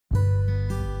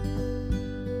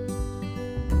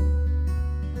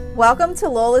Welcome to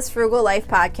Lola's Frugal Life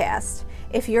Podcast.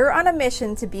 If you're on a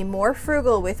mission to be more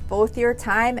frugal with both your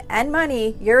time and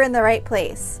money, you're in the right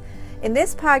place. In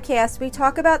this podcast, we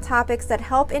talk about topics that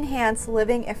help enhance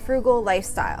living a frugal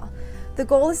lifestyle. The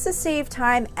goal is to save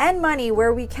time and money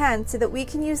where we can so that we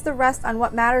can use the rest on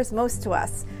what matters most to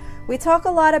us. We talk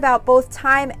a lot about both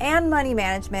time and money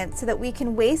management so that we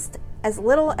can waste as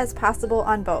little as possible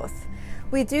on both.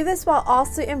 We do this while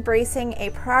also embracing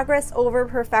a progress over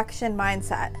perfection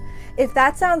mindset. If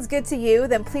that sounds good to you,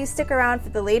 then please stick around for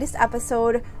the latest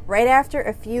episode right after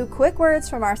a few quick words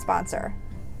from our sponsor.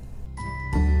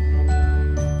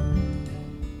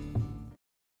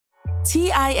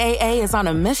 TIAA is on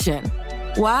a mission.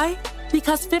 Why?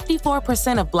 Because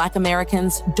 54% of Black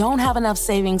Americans don't have enough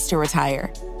savings to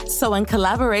retire. So in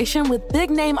collaboration with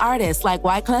big-name artists like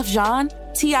Wyclef Jean,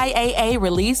 TIAA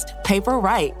released Paper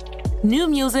Right. New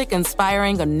music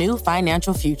inspiring a new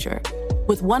financial future.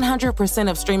 With 100%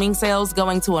 of streaming sales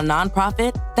going to a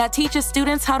nonprofit that teaches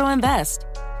students how to invest.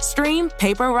 Stream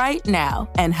Paper Right now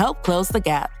and help close the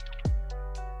gap.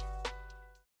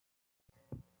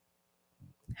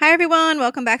 Hi, everyone.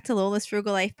 Welcome back to Lola's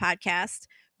Frugal Life Podcast.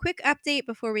 Quick update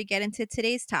before we get into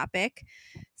today's topic.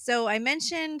 So I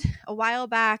mentioned a while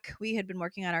back we had been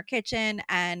working on our kitchen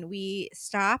and we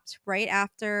stopped right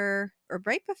after or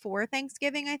right before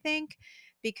Thanksgiving, I think,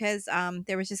 because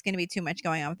there was just going to be too much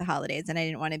going on with the holidays and I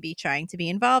didn't want to be trying to be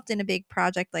involved in a big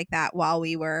project like that while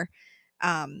we were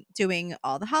doing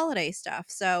all the holiday stuff.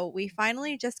 So we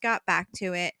finally just got back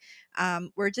to it.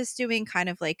 We're just doing kind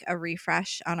of like a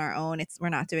refresh on our own. We're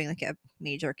not doing like a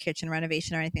major kitchen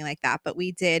renovation or anything like that, but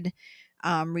we did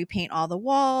repaint all the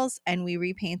walls and we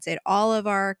repainted all of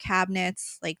our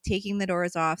cabinets, like taking the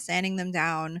doors off, sanding them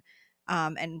down,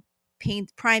 and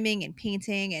priming and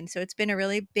painting. And so it's been a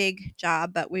really big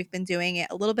job, but we've been doing it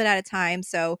a little bit at a time.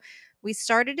 So we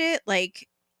started it like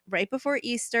right before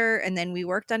Easter, and then we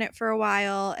worked on it for a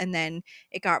while, and then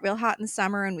it got real hot in the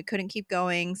summer and we couldn't keep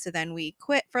going. So then we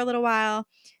quit for a little while.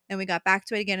 Then we got back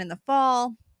to it again in the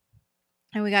fall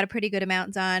and we got a pretty good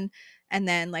amount done. And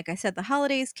then, like I said, the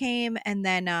holidays came and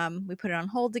then we put it on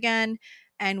hold again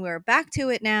and we're back to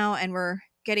it now and we're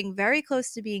getting very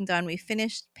close to being done. We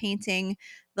finished painting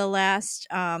the last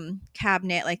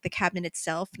cabinet, like the cabinet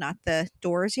itself, not the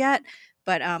doors yet.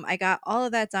 But I got all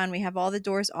of that done. We have all the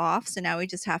doors off. So now we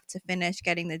just have to finish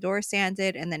getting the doors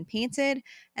sanded and then painted.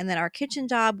 And then our kitchen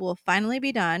job will finally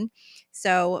be done.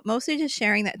 So mostly just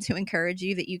sharing that to encourage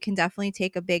you that you can definitely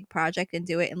take a big project and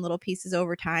do it in little pieces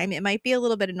over time. It might be a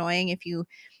little bit annoying if you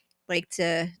like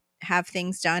to have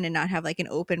things done and not have like an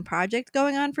open project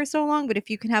going on for so long. But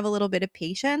if you can have a little bit of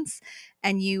patience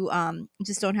and you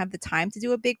just don't have the time to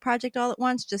do a big project all at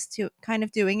once, just to kind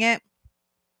of doing it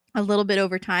a little bit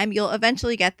over time, you'll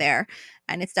eventually get there.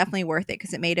 And it's definitely worth it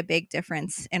because it made a big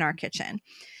difference in our kitchen.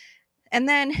 And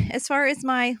then as far as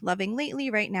my loving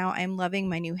lately, right now, I'm loving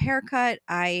my new haircut.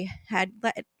 I had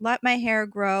let my hair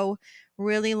grow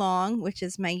really long, which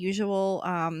is my usual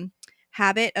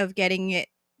habit of getting it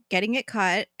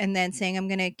cut and then saying I'm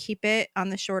going to keep it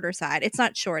on the shorter side. It's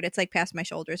not short. It's like past my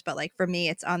shoulders. But like for me,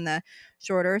 it's on the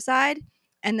shorter side.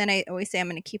 And then I always say I'm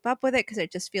going to keep up with it because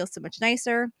it just feels so much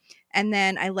nicer. And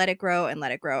then I let it grow and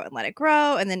let it grow and let it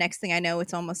grow. And the next thing I know,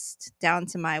 it's almost down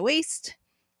to my waist.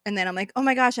 And then I'm like, oh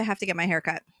my gosh, I have to get my hair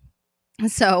cut.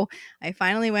 So I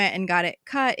finally went and got it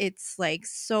cut. It's like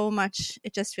so much,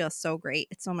 it just feels so great.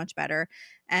 It's so much better.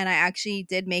 And I actually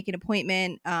did make an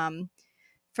appointment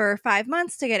for 5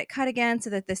 months to get it cut again so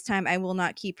that this time I will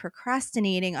not keep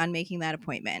procrastinating on making that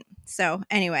appointment. So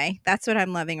anyway, that's what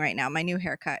I'm loving right now, my new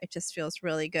haircut. It just feels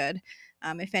really good.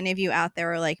 If any of you out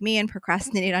there are like me and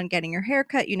procrastinate on getting your hair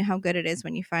cut, you know how good it is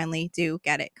when you finally do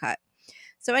get it cut.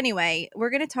 So anyway, we're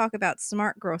going to talk about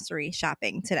smart grocery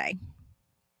shopping today.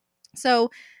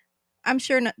 So I'm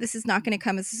sure this is not going to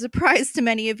come as a surprise to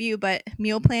many of you, but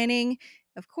meal planning,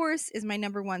 of course, is my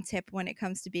number one tip when it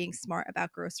comes to being smart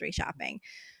about grocery shopping.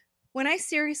 When I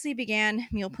seriously began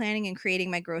meal planning and creating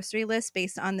my grocery list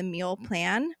based on the meal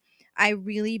plan, I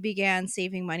really began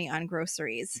saving money on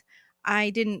groceries. I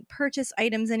didn't purchase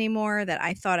items anymore that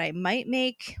I thought I might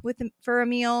make for a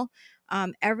meal.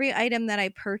 Every item that I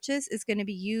purchase is going to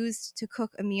be used to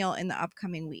cook a meal in the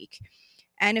upcoming week.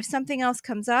 And if something else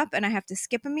comes up and I have to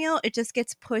skip a meal, it just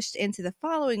gets pushed into the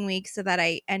following week so that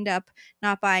I end up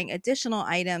not buying additional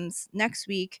items next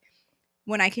week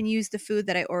when I can use the food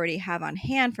that I already have on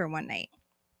hand for one night.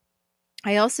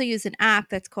 I also use an app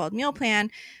that's called Meal Plan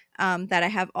that I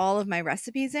have all of my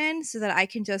recipes in so that I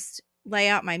can just lay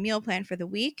out my meal plan for the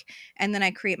week. And then I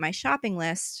create my shopping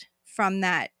list from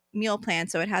that meal plan,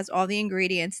 so it has all the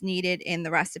ingredients needed in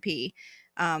the recipe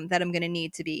that I'm going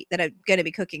to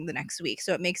be cooking the next week.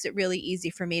 So it makes it really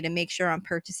easy for me to make sure I'm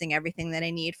purchasing everything that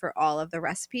I need for all of the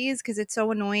recipes, because it's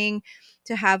so annoying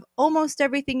to have almost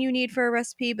everything you need for a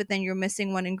recipe, but then you're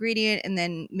missing one ingredient, and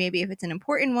then maybe if it's an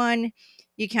important one,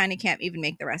 you kind of can't even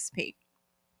make the recipe.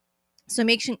 So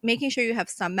making sure you have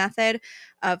some method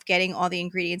of getting all the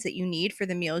ingredients that you need for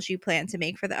the meals you plan to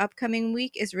make for the upcoming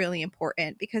week is really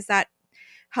important, because that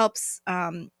helps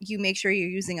you make sure you're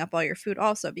using up all your food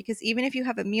also. Because even if you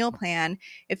have a meal plan,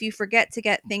 if you forget to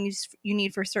get things you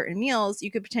need for certain meals, you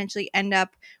could potentially end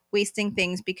up wasting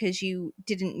things because you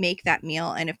didn't make that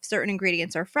meal. And if certain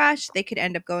ingredients are fresh, they could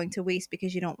end up going to waste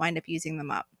because you don't wind up using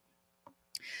them up.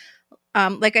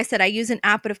 Like I said, I use an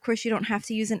app, but of course you don't have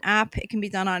to use an app. It can be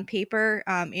done on paper,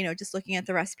 just looking at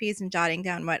the recipes and jotting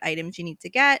down what items you need to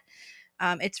get.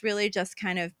 It's really just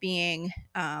kind of being,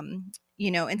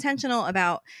 intentional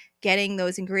about getting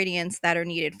those ingredients that are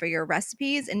needed for your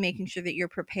recipes and making sure that you're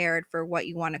prepared for what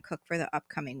you want to cook for the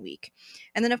upcoming week.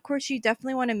 And then, of course, you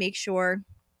definitely want to make sure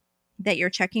that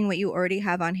you're checking what you already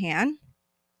have on hand.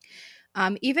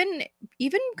 Even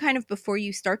kind of before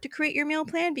you start to create your meal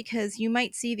plan, because you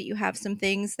might see that you have some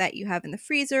things that you have in the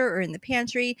freezer or in the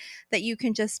pantry that you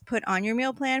can just put on your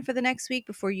meal plan for the next week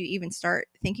before you even start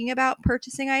thinking about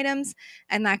purchasing items.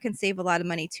 And that can save a lot of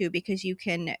money too, because you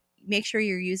can make sure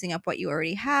you're using up what you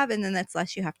already have, and then that's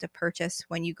less you have to purchase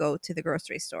when you go to the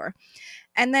grocery store.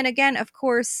 And then again, of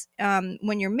course,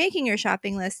 when you're making your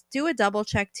shopping list, do a double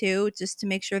check too, just to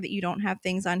make sure that you don't have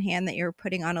things on hand that you're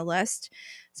putting on a list.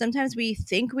 Sometimes we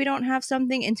think we don't have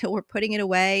something until we're putting it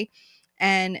away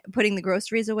and putting the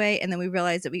groceries away, and then we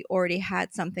realize that we already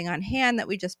had something on hand that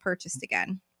we just purchased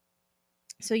again.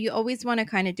 So you always want to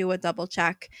kind of do a double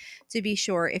check to be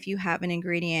sure if you have an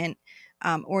ingredient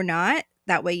or not.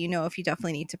 That way you know if you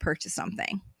definitely need to purchase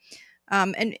something.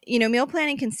 Meal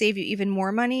planning can save you even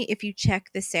more money if you check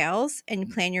the sales and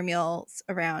plan your meals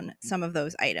around some of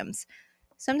those items.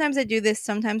 Sometimes I do this,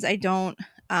 sometimes I don't.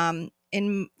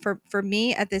 For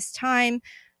me at this time,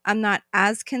 I'm not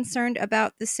as concerned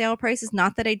about the sale prices.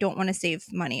 Not that I don't want to save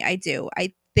money. I do.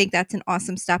 I think that's an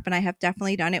awesome step, and I have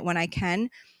definitely done it when I can.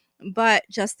 But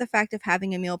just the fact of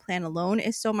having a meal plan alone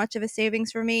is so much of a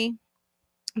savings for me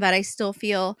that I still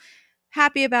feel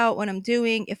happy about what I'm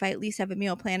doing if I at least have a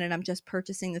meal plan and I'm just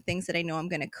purchasing the things that I know I'm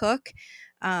going to cook.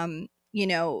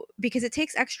 Because it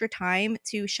takes extra time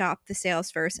to shop the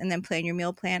sales first and then plan your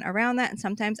meal plan around that. And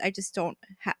sometimes I just don't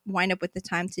wind up with the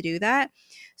time to do that.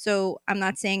 So I'm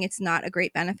not saying it's not a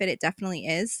great benefit. It definitely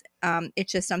is.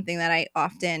 It's just something that I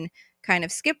often kind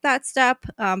of skip that step,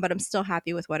 but I'm still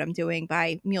happy with what I'm doing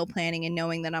by meal planning and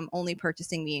knowing that I'm only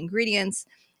purchasing the ingredients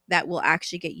that will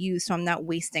actually get used, so I'm not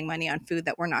wasting money on food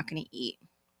that we're not going to eat.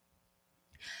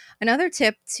 Another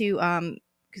tip to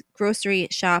grocery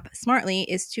shop smartly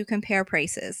is to compare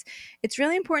prices. It's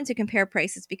really important to compare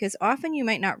prices because often you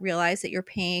might not realize that you're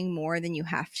paying more than you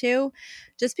have to.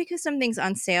 Just because something's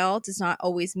on sale does not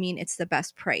always mean it's the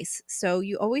best price. So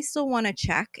you always still want to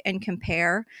check and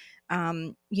compare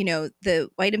the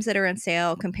items that are on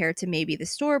sale compared to maybe the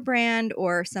store brand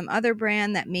or some other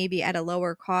brand that may be at a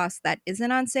lower cost that isn't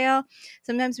on sale.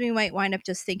 Sometimes we might wind up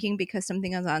just thinking because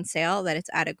something is on sale that it's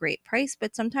at a great price,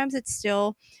 but sometimes it's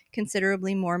still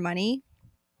considerably more money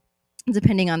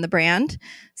depending on the brand.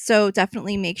 So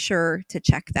definitely make sure to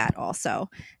check that also.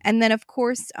 And then of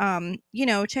course,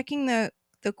 checking the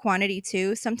quantity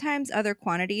too. Sometimes other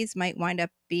quantities might wind up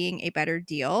being a better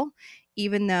deal,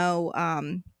 even though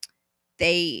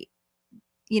they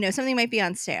something might be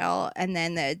on sale, and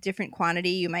then the different quantity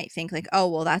you might think like, oh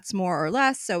well, that's more or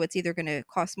less, so it's either going to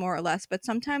cost more or less. But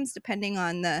sometimes depending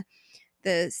on the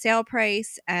sale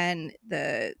price and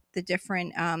the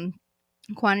different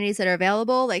quantities that are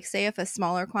available, like say if a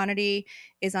smaller quantity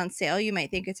is on sale, you might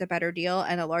think it's a better deal,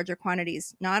 and a larger quantity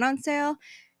is not on sale.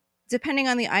 Depending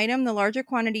on the item, the larger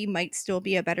quantity might still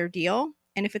be a better deal.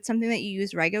 And if it's something that you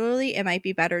use regularly, it might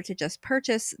be better to just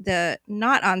purchase the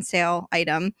not on sale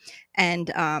item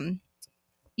and,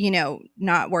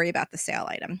 not worry about the sale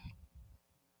item.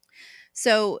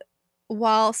 So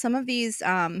while some of these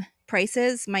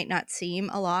prices might not seem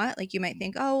a lot, like you might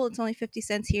think, oh, well, it's only 50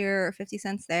 cents here or 50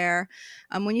 cents there.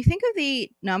 When you think of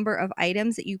the number of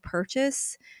items that you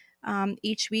purchase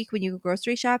each week when you go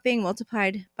grocery shopping,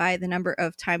 multiplied by the number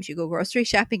of times you go grocery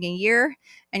shopping a year,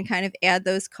 and kind of add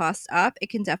those costs up,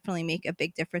 it can definitely make a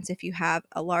big difference if you have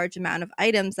a large amount of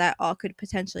items that all could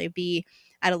potentially be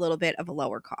at a little bit of a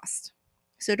lower cost.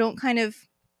 So don't kind of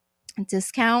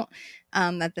discount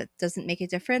that doesn't make a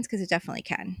difference, because it definitely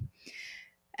can.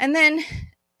 And then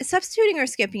substituting or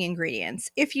skipping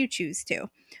ingredients if you choose to.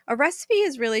 A recipe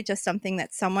is really just something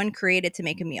that someone created to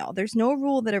make a meal. There's no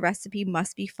rule that a recipe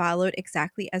must be followed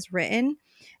exactly as written.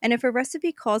 And if a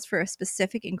recipe calls for a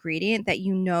specific ingredient that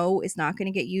you know is not going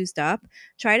to get used up,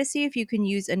 try to see if you can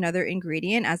use another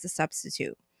ingredient as a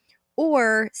substitute.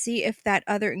 Or see if that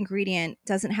other ingredient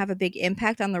doesn't have a big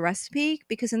impact on the recipe,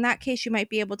 because in that case, you might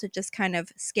be able to just kind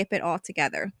of skip it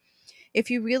altogether.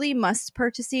 If you really must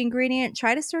purchase the ingredient,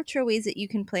 try to search for ways that you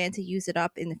can plan to use it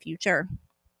up in the future.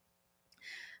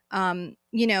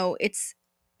 It's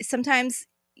sometimes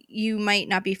you might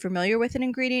not be familiar with an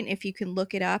ingredient. If you can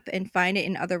look it up and find it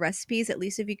in other recipes, at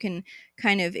least if you can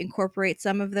kind of incorporate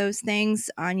some of those things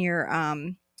on your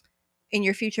in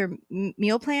your future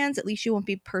meal plans, at least you won't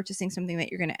be purchasing something that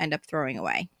you're going to end up throwing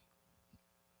away.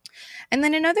 And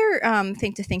then another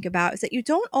thing to think about is that you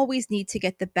don't always need to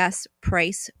get the best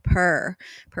price per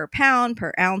pound,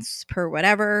 per ounce, per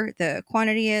whatever the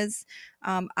quantity is.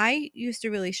 I used to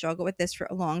really struggle with this for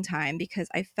a long time because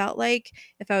I felt like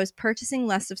if I was purchasing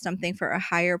less of something for a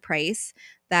higher price,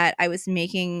 that I was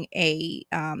making a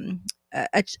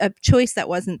choice that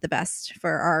wasn't the best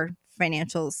for our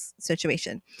financial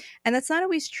situation. And that's not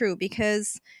always true,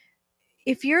 because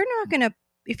if you're not going to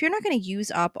if you're not going to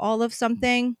use up all of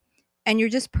something and you're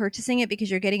just purchasing it because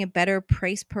you're getting a better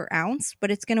price per ounce,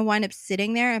 but it's going to wind up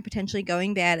sitting there and potentially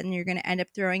going bad and you're going to end up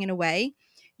throwing it away,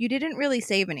 you didn't really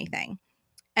save anything.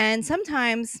 And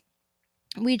sometimes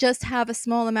we just have a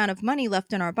small amount of money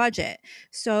left in our budget.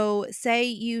 So say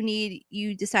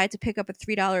you decide to pick up a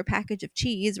 $3 package of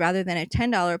cheese rather than a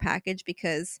 $10 package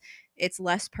because it's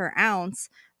less per ounce,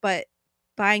 but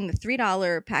buying the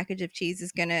 $3 package of cheese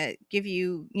is going to give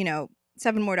you,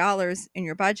 $7 more in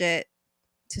your budget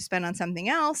to spend on something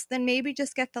else. Then maybe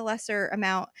just get the lesser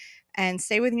amount and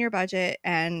stay within your budget,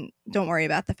 and don't worry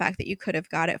about the fact that you could have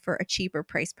got it for a cheaper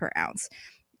price per ounce.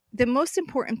 The most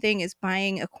important thing is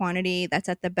buying a quantity that's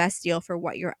at the best deal for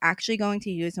what you're actually going to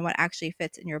use and what actually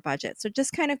fits in your budget. So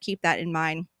just kind of keep that in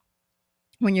mind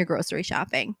when you're grocery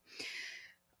shopping.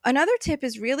 Another tip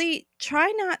is really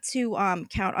try not to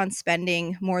count on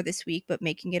spending more this week, but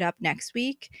making it up next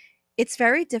week. It's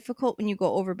very difficult when you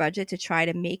go over budget to try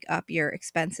to make up your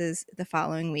expenses the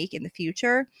following week in the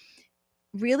future.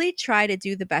 Really try to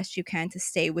do the best you can to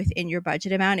stay within your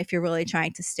budget amount if you're really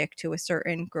trying to stick to a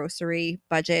certain grocery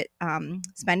budget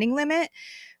spending limit,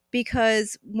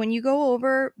 because when you go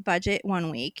over budget one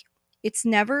week, it's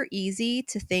never easy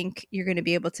to think you're going to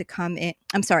be able to come in.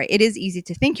 I'm sorry, it is easy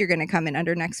to think you're going to come in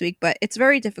under next week, but it's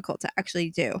very difficult to actually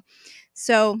do.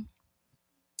 So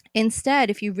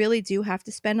instead, if you really do have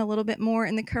to spend a little bit more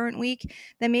in the current week,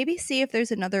 then maybe see if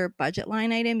there's another budget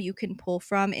line item you can pull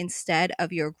from instead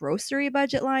of your grocery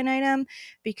budget line item,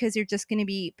 because you're just going to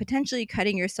be potentially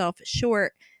cutting yourself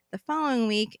short the following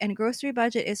week. And grocery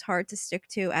budget is hard to stick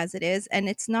to as it is,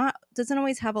 and doesn't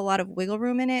always have a lot of wiggle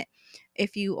room in it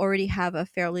if you already have a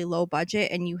fairly low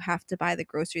budget and you have to buy the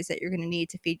groceries that you're going to need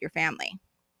to feed your family.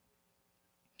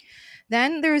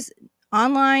 Then there's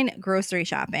online grocery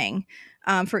shopping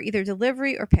for either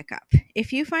delivery or pickup.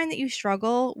 If you find that you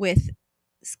struggle with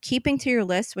keeping to your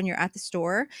list when you're at the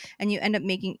store and you end up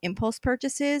making impulse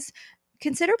purchases,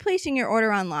 consider placing your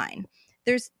order online.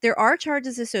 There are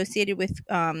charges associated with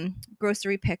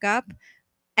grocery pickup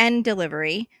and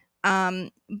delivery,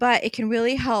 but it can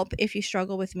really help if you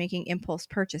struggle with making impulse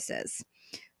purchases.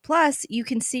 Plus, you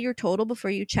can see your total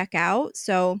before you check out.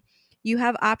 So you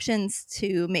have options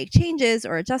to make changes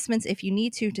or adjustments if you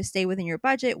need to stay within your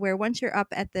budget, where once you're up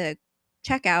at the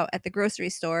checkout at the grocery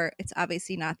store, it's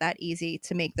obviously not that easy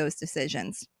to make those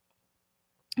decisions.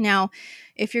 Now,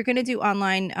 if you're going to do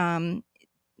online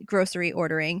grocery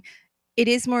ordering, it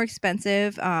is more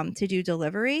expensive to do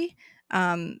delivery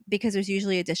because there's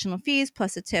usually additional fees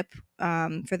plus a tip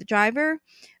for the driver.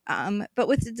 But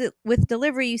with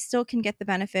delivery, you still can get the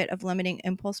benefit of limiting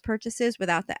impulse purchases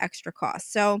without the extra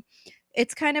cost. So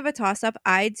it's kind of a toss-up.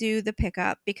 I do the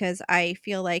pickup because I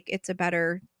feel like it's a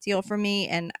better deal for me,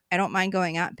 and I don't mind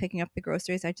going out and picking up the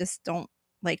groceries. I just don't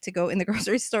like to go in the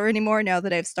grocery store anymore now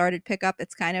that I've started pickup.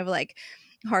 It's kind of like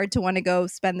hard to want to go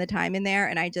spend the time in there,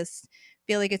 and I just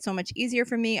feel like it's so much easier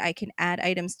for me. I can add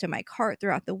items to my cart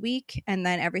throughout the week, and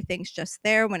then everything's just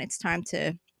there when it's time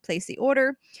to place the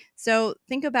order. So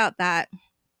think about that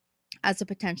as a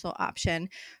potential option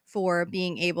for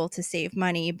being able to save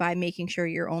money by making sure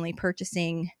you're only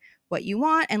purchasing what you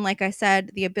want. And like I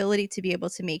said, the ability to be able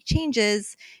to make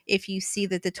changes if you see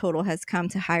that the total has come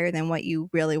to higher than what you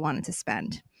really wanted to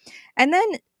spend. And then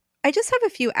I just have a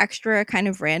few extra kind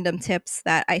of random tips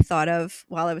that I thought of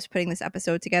while I was putting this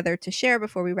episode together to share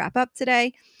before we wrap up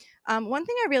today. One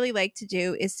thing I really like to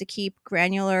do is to keep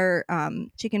granular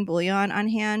chicken bouillon on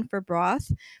hand for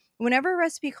broth. Whenever a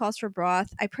recipe calls for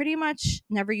broth, I pretty much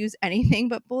never use anything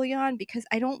but bouillon because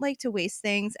I don't like to waste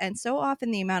things. And so often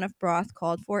the amount of broth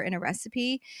called for in a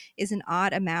recipe is an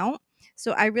odd amount.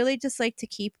 So I really just like to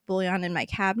keep bouillon in my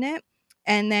cabinet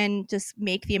and then just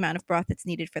make the amount of broth that's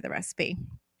needed for the recipe.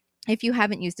 If you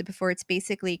haven't used it before, it's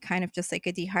basically kind of just like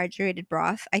a dehydrated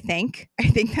broth, I think. I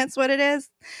think that's what it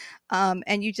is.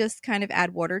 And you just kind of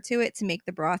add water to it to make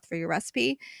the broth for your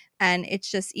recipe. And it's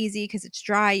just easy because it's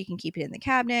dry. You can keep it in the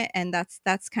cabinet. And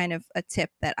that's kind of a tip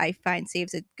that I find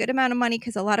saves a good amount of money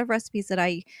because a lot of recipes that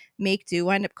I make do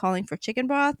end up calling for chicken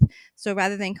broth. So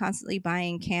rather than constantly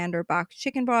buying canned or boxed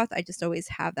chicken broth, I just always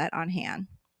have that on hand.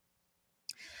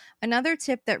 Another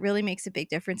tip that really makes a big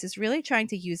difference is really trying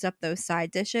to use up those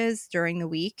side dishes during the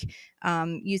week,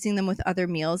 using them with other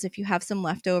meals. If you have some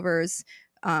leftovers,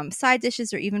 side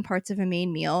dishes, or even parts of a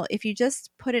main meal, if you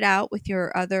just put it out with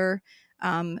your other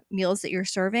meals that you're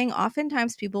serving,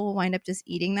 oftentimes people will wind up just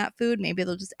eating that food. Maybe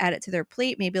they'll just add it to their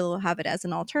plate. Maybe they'll have it as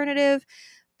an alternative.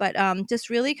 But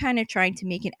just really kind of trying to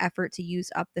make an effort to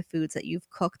use up the foods that you've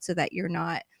cooked so that you're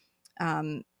not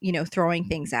throwing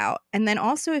things out. And then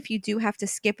also, if you do have to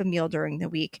skip a meal during the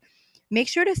week, make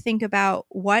sure to think about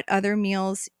what other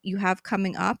meals you have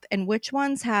coming up and which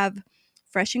ones have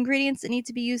fresh ingredients that need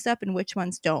to be used up and which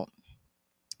ones don't.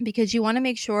 Because you want to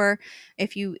make sure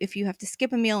if you have to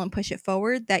skip a meal and push it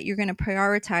forward, that you're going to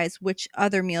prioritize which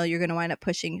other meal you're going to wind up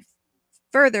pushing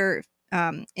further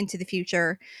into the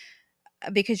future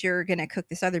because you're going to cook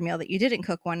this other meal that you didn't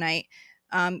cook one night.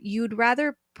 You'd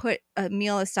rather put a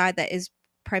meal aside that is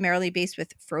primarily based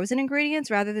with frozen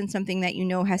ingredients rather than something that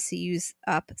has to use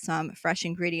up some fresh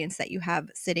ingredients that you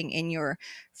have sitting in your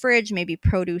fridge, maybe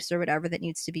produce or whatever that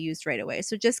needs to be used right away.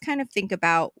 So just kind of think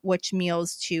about which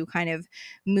meals to kind of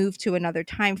move to another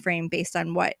time frame based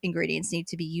on what ingredients need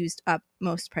to be used up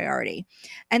most priority.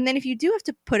 And then if you do have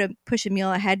to push a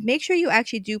meal ahead, make sure you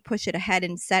actually do push it ahead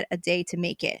and set a day to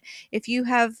make it. If you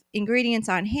have ingredients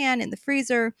on hand in the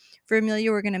freezer for a meal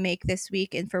you were going to make this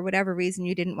week, and for whatever reason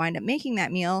you didn't wind up making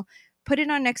that meal, put it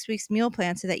on next week's meal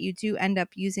plan so that you do end up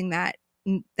using that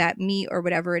meat or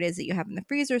whatever it is that you have in the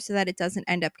freezer so that it doesn't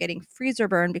end up getting freezer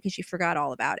burn because you forgot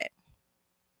all about it.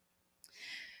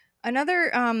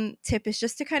 Another tip is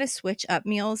just to kind of switch up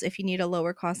meals if you need a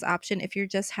lower cost option. If you're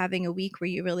just having a week where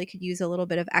you really could use a little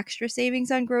bit of extra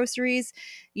savings on groceries,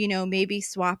 maybe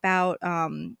swap out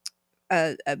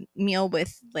a meal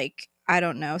with, like, I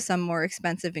don't know, some more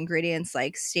expensive ingredients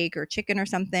like steak or chicken or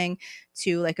something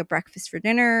to like a breakfast for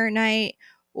dinner night,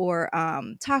 or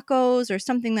tacos or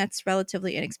something that's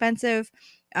relatively inexpensive.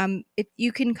 If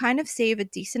you can kind of save a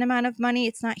decent amount of money,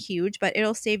 it's not huge, but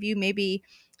it'll save you maybe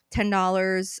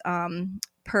 $10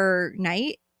 per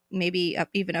night, maybe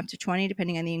even up to $20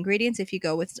 depending on the ingredients if you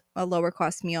go with a lower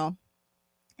cost meal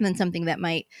than something that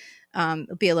might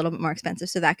be a little bit more expensive.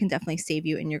 So that can definitely save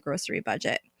you in your grocery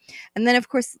budget. And then, of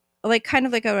course, like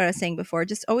what I was saying before,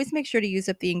 just always make sure to use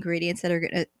up the ingredients that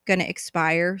are going to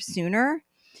expire sooner.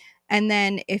 And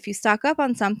then if you stock up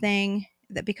on something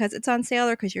that because it's on sale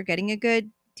or because you're getting a good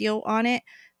deal on it,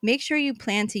 make sure you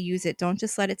plan to use it. Don't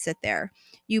just let it sit there.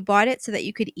 You bought it so that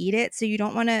you could eat it. So you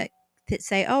don't want to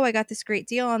say, oh, I got this great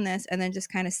deal on this, and then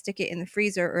just kind of stick it in the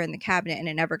freezer or in the cabinet and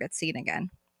it never gets seen again.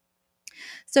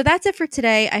 So that's it for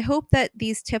today. I hope that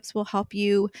these tips will help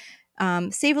you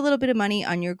save a little bit of money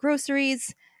on your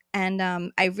groceries. And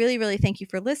I really, really thank you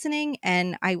for listening,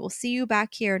 and I will see you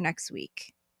back here next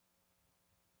week.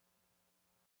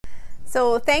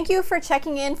 So thank you for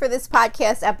checking in for this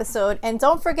podcast episode. And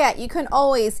don't forget, you can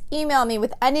always email me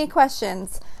with any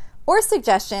questions or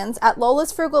suggestions at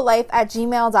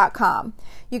lolasfrugallife@gmail.com.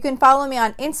 You can follow me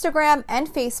on Instagram and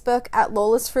Facebook at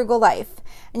lolasfrugallife.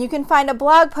 And you can find a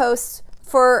blog post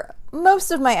for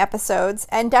most of my episodes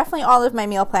and definitely all of my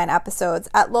meal plan episodes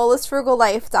at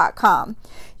lolasfrugallife.com.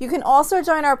 You can also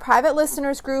join our private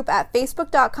listeners group at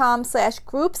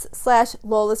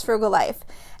facebook.com/groups/lolasfrugallife.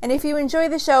 And if you enjoy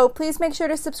the show, please make sure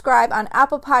to subscribe on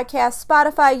Apple Podcasts,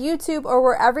 Spotify, YouTube, or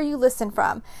wherever you listen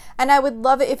from. And I would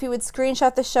love it if you would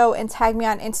screenshot the show and tag me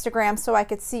on Instagram so I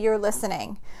could see you're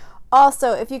listening.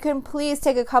 Also, if you can please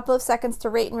take a couple of seconds to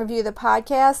rate and review the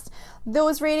podcast.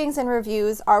 Those ratings and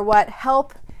reviews are what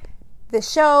help the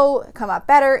show come up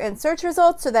better in search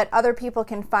results so that other people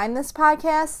can find this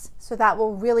podcast. So that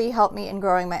will really help me in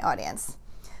growing my audience.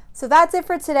 So that's it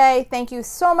for today. Thank you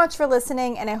so much for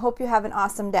listening, and I hope you have an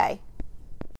awesome day.